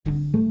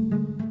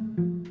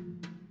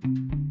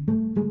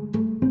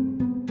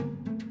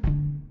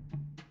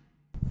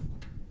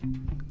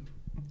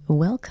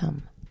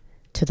Welcome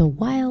to the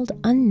Wild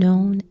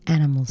Unknown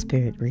Animal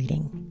Spirit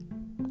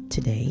reading.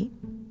 Today,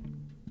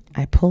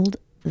 I pulled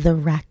the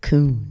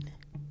raccoon.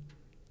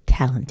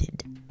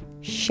 Talented,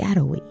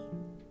 shadowy,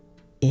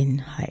 in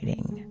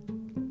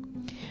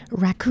hiding.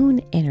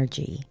 Raccoon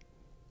energy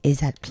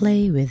is at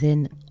play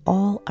within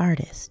all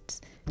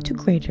artists to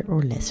greater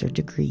or lesser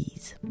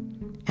degrees.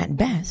 At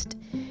best,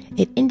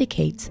 it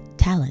indicates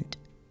talent,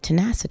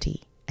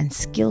 tenacity, and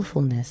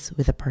skillfulness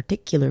with a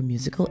particular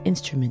musical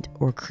instrument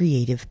or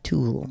creative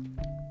tool.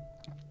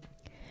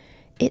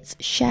 Its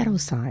shadow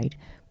side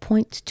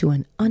points to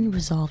an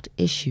unresolved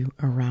issue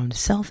around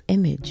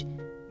self-image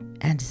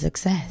and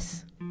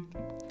success.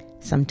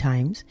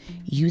 Sometimes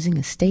using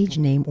a stage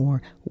name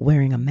or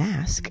wearing a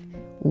mask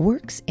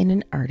works in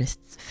an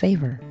artist's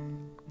favor.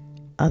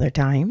 Other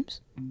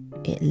times,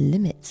 it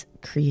limits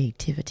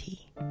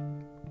creativity.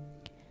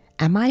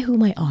 Am I who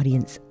my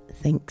audience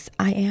thinks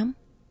I am?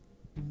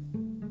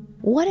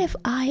 What if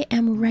I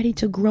am ready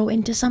to grow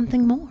into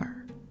something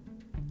more?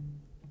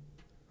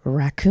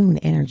 Raccoon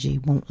energy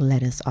won't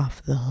let us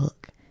off the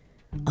hook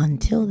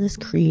until this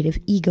creative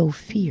ego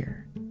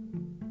fear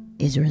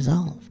is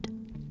resolved.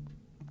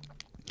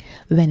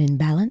 When in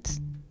balance,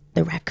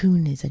 the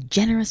raccoon is a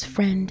generous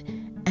friend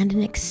and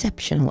an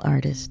exceptional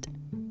artist.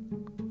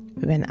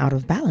 When out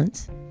of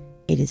balance,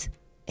 it is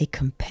a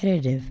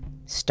competitive,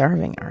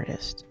 starving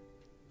artist.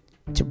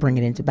 To bring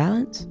it into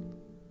balance,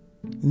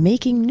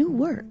 making new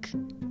work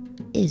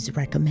is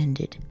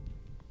recommended.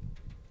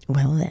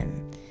 Well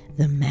then,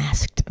 the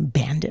masked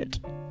bandit.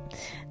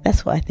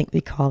 That's what I think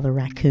we call the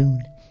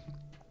raccoon.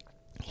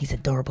 He's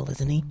adorable,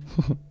 isn't he?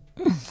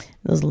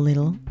 Those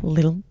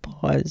little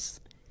paws.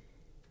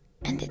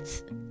 And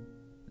it's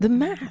the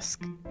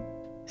mask.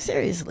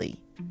 Seriously.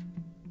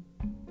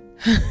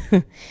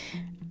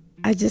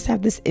 I just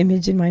have this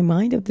image in my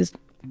mind of this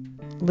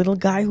little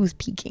guy who's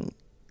peeking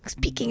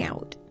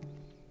out.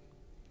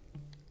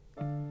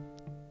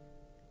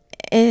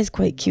 It is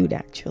quite cute,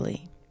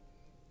 actually.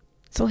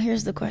 So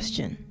here's the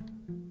question.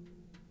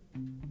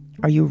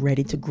 Are you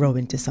ready to grow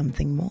into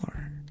something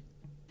more?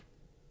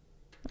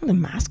 Well, the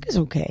mask is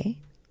okay.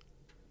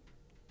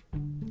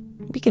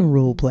 We can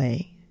role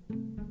play.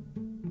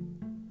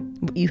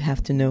 But you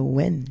have to know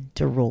when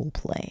to role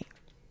play.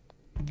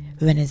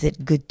 When is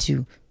it good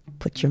to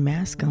put your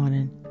mask on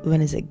and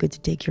when is it good to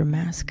take your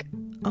mask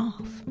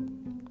off?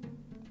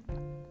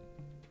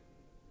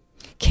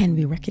 Can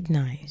we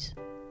recognize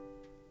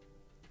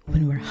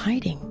when we're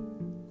hiding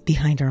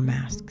behind our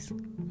masks?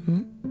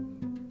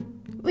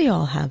 We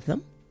all have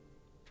them.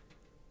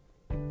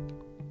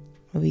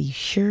 We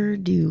sure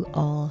do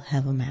all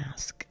have a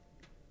mask.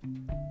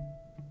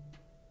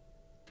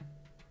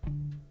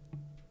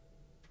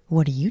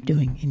 What are you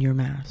doing in your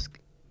mask?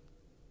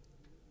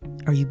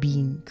 Are you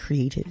being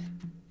creative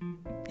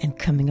and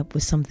coming up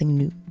with something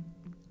new?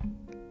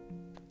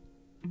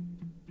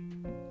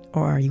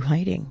 Or are you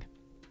hiding?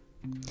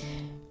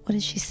 What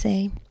does she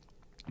say?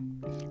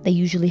 They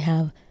usually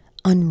have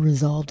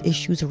unresolved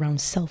issues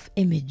around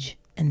self-image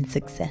and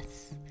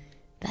success.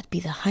 That'd be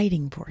the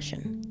hiding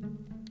portion.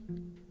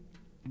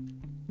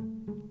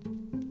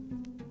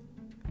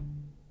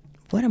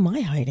 What am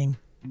I hiding?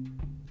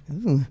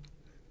 Ooh.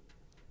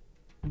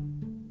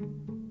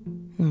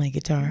 My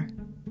guitar.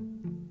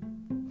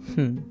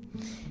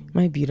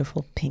 My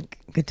beautiful pink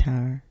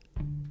guitar.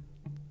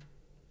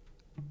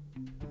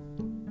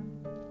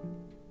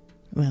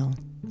 Well,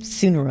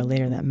 sooner or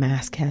later that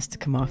mask has to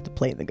come off to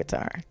play the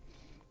guitar.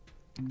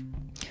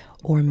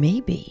 Or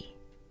maybe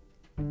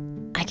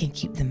I can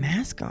keep the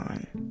mask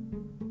on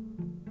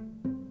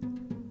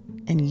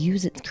and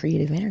use its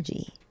creative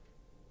energy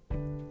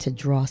to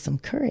draw some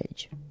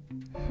courage.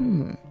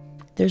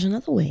 There's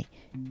another way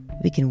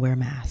we can wear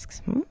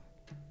masks.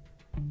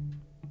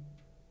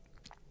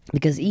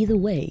 Because either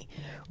way,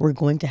 we're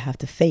going to have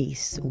to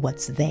face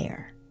what's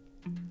there.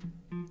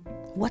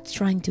 What's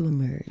trying to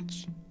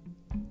emerge?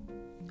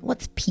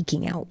 What's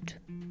peeking out?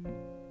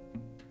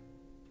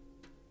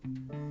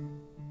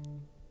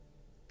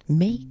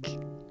 Make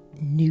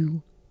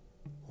new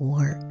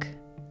work.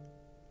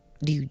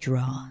 Do you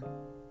draw?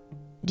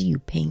 Do you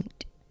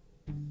paint?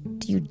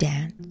 Do you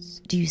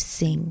dance? Do you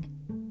sing?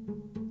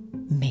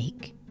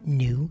 Make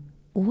new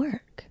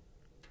work.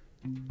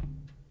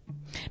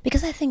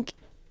 Because I think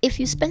if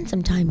you spend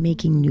some time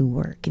making new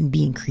work and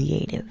being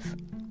creative,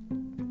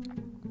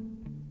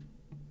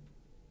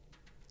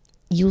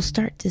 you'll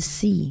start to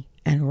see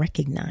and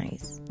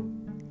recognize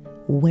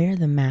where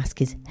the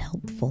mask is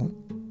helpful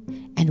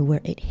and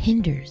where it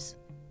hinders.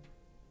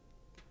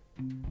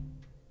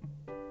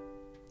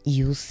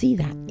 You'll see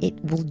that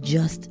it will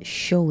just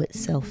show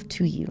itself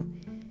to you.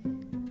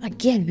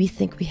 Again, we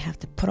think we have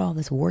to put all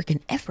this work and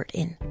effort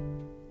in.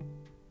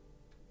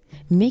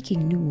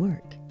 Making new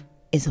work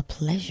is a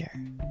pleasure.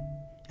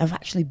 I've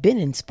actually been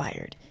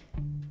inspired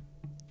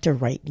to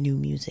write new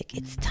music.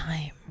 It's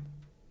time.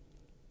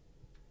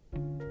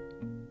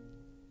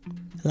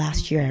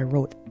 Last year I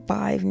wrote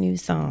 5 new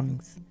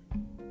songs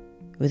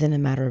within a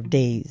matter of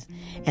days.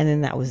 And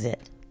then that was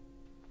it.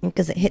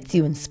 Because it hits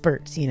you in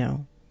spurts, you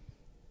know.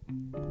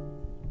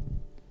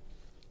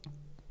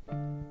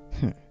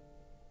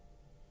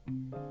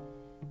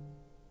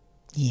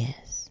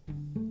 Yes.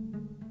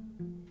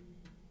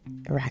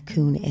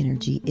 Raccoon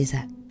energy is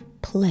at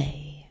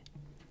play.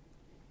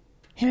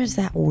 Here's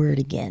that word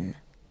again.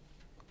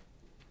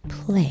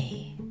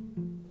 Play.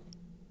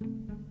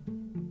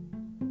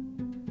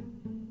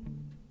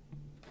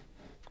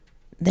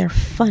 They're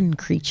fun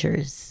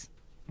creatures.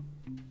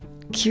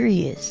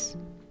 Curious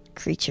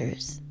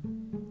creatures.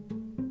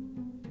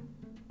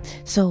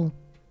 So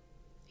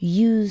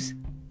use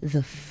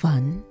the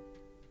fun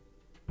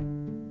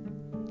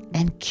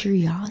and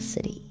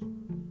curiosity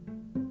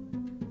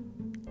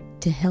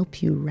to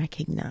help you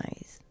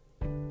recognize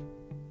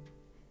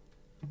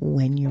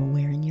when you're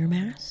wearing your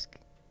mask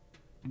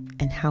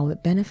and how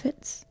it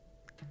benefits,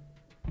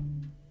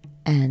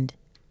 and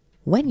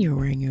when you're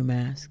wearing your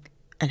mask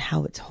and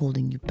how it's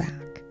holding you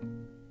back.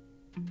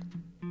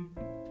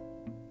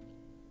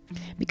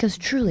 Because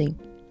truly,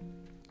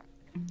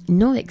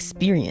 no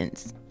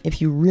experience,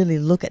 if you really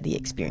look at the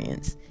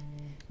experience,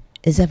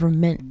 is ever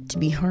meant to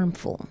be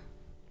harmful.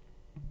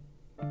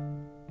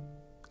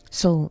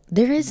 So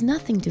there is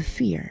nothing to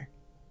fear.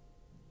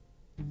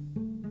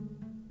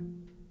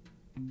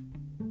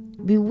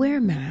 We wear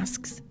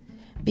masks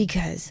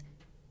because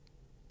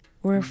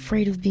we're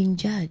afraid of being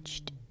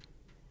judged,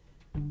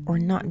 or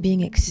not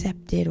being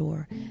accepted,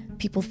 or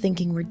people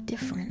thinking we're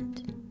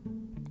different.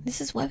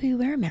 This is why we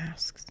wear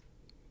masks.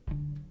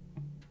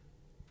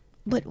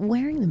 But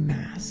wearing the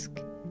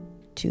mask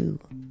to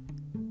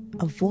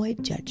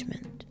avoid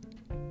judgment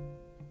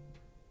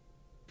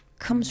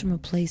comes from a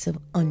place of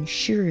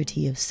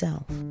unsurety of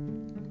self.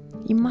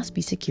 You must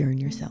be secure in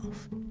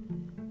yourself.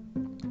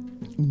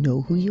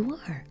 Know who you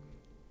are.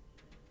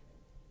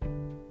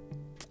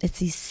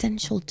 It's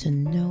essential to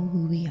know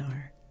who we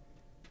are,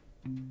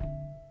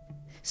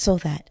 so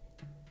that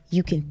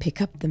you can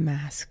pick up the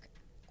mask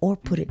or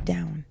put it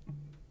down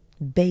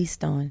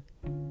based on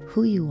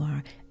who you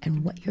are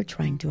and what you're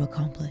trying to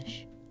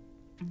accomplish.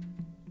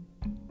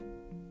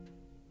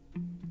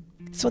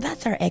 So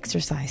that's our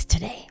exercise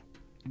today.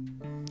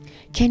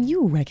 Can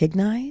you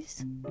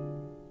recognize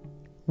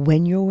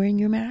when you're wearing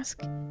your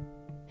mask?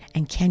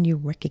 And can you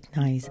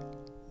recognize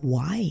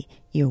why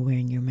you're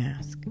wearing your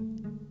mask?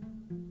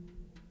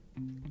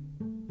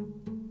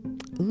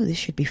 Ooh, this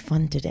should be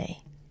fun today.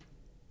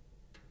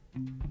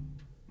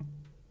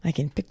 I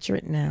can picture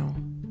it now.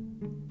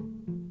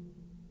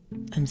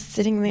 I'm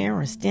sitting there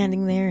or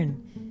standing there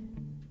and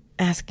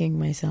asking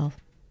myself,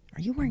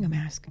 are you wearing a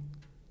mask?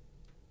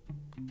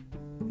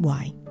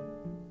 Why?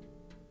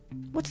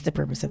 What's the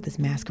purpose of this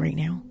mask right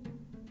now?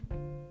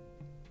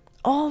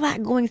 All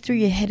that going through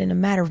your head in a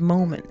matter of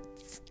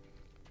moments.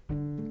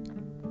 And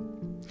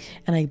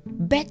I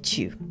bet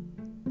you,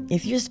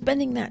 if you're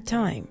spending that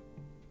time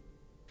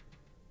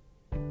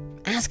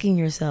asking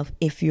yourself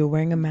if you're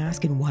wearing a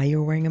mask and why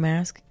you're wearing a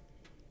mask,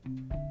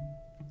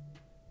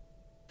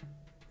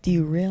 do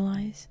you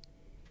realize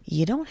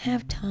you don't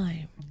have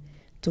time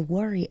to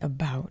worry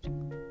about,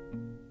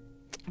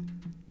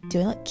 do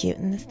I look cute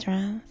in this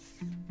dress?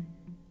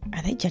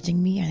 Are they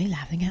judging me? Are they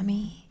laughing at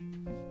me?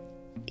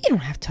 You don't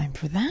have time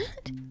for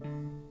that.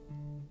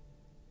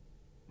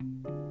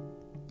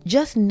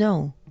 Just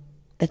know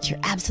that you're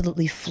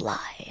absolutely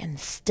fly and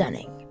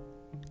stunning.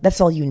 That's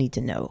all you need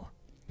to know.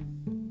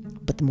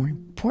 But the more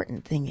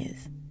important thing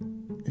is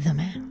the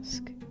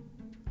mask.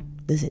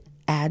 Does it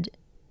add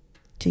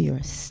to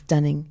your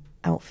stunning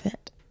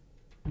outfit?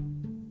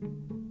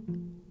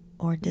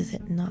 Or does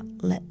it not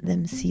let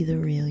them see the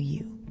real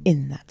you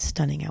in that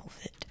stunning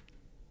outfit?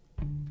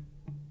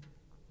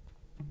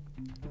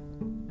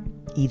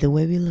 Either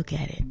way we look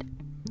at it,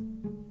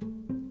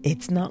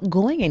 it's not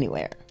going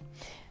anywhere.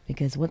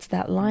 Because what's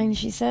that line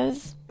she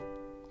says?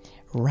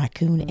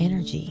 Raccoon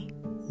energy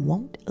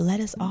won't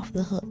let us off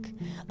the hook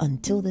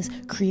until this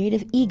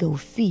creative ego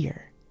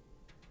fear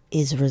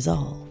is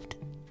resolved.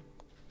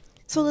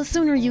 So the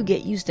sooner you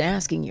get used to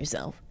asking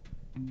yourself,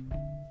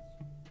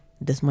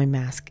 does my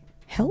mask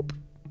help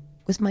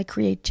with my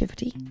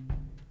creativity,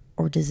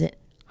 or does it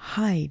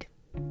hide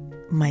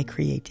my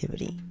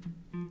creativity?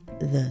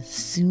 The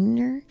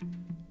sooner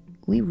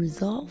we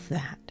resolve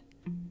that,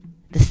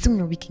 the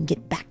sooner we can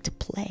get back to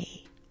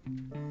play.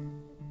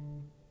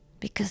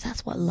 Because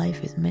that's what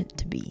life is meant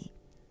to be.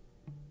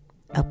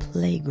 A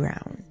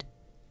playground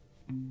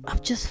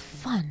of just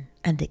fun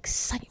and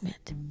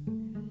excitement.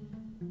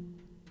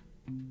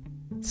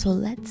 So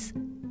let's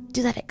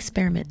do that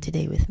experiment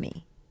today with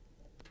me.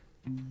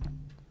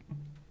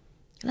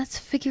 Let's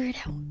figure it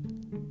out.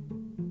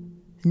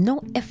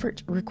 No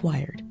effort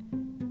required.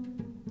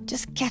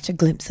 Just catch a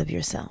glimpse of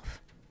yourself.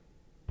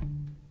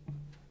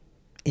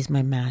 Is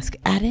my mask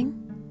adding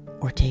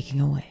or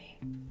taking away?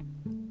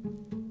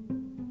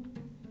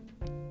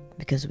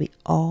 Because we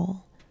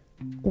all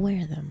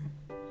wear them.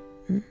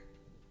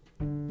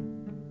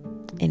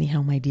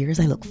 Anyhow, my dears,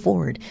 I look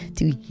forward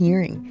to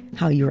hearing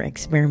how your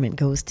experiment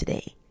goes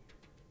today.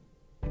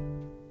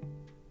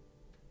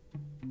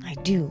 I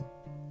do.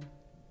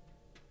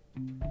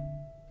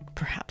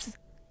 Perhaps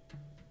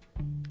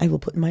I will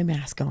put my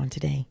mask on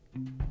today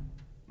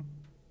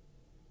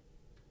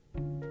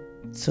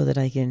so that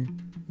I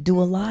can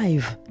do a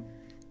live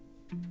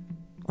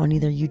on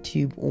either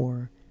YouTube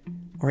or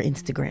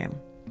Instagram.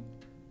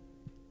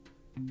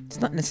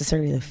 It's not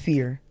necessarily the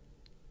fear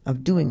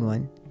of doing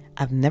one.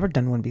 I've never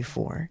done one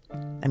before.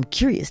 I'm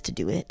curious to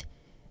do it,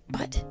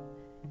 but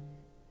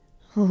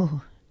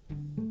how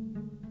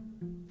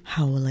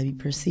will I be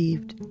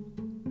perceived?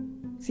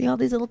 See all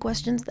these little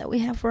questions that we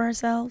have for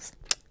ourselves?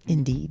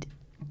 Indeed.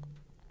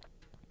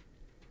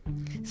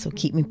 So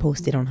keep me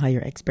posted on how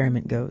your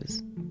experiment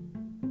goes.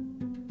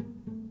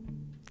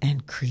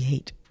 And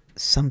create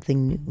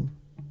something new.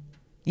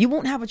 You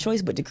won't have a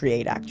choice but to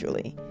create,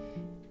 actually.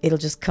 It'll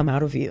just come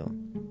out of you.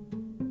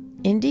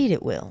 Indeed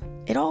it will.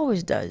 It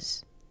always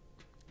does.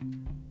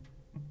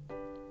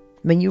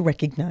 When you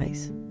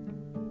recognize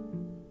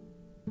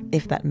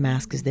if that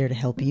mask is there to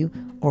help you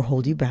or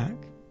hold you back,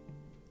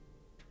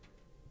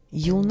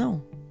 you'll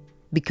know,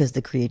 because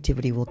the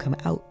creativity will come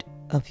out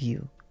of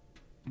you.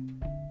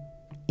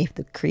 If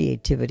the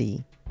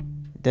creativity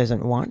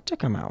doesn't want to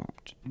come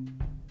out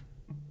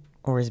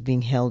or is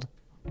being held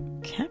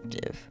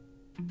captive,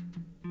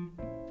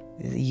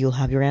 you'll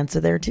have your answer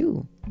there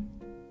too.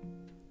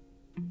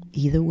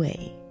 Either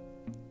way,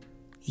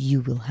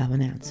 you will have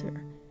an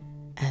answer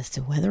as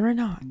to whether or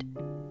not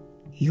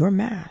your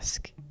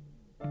mask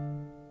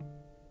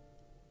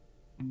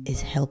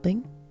is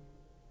helping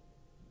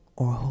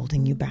or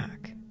holding you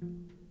back.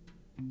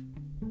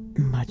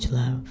 Much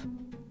love.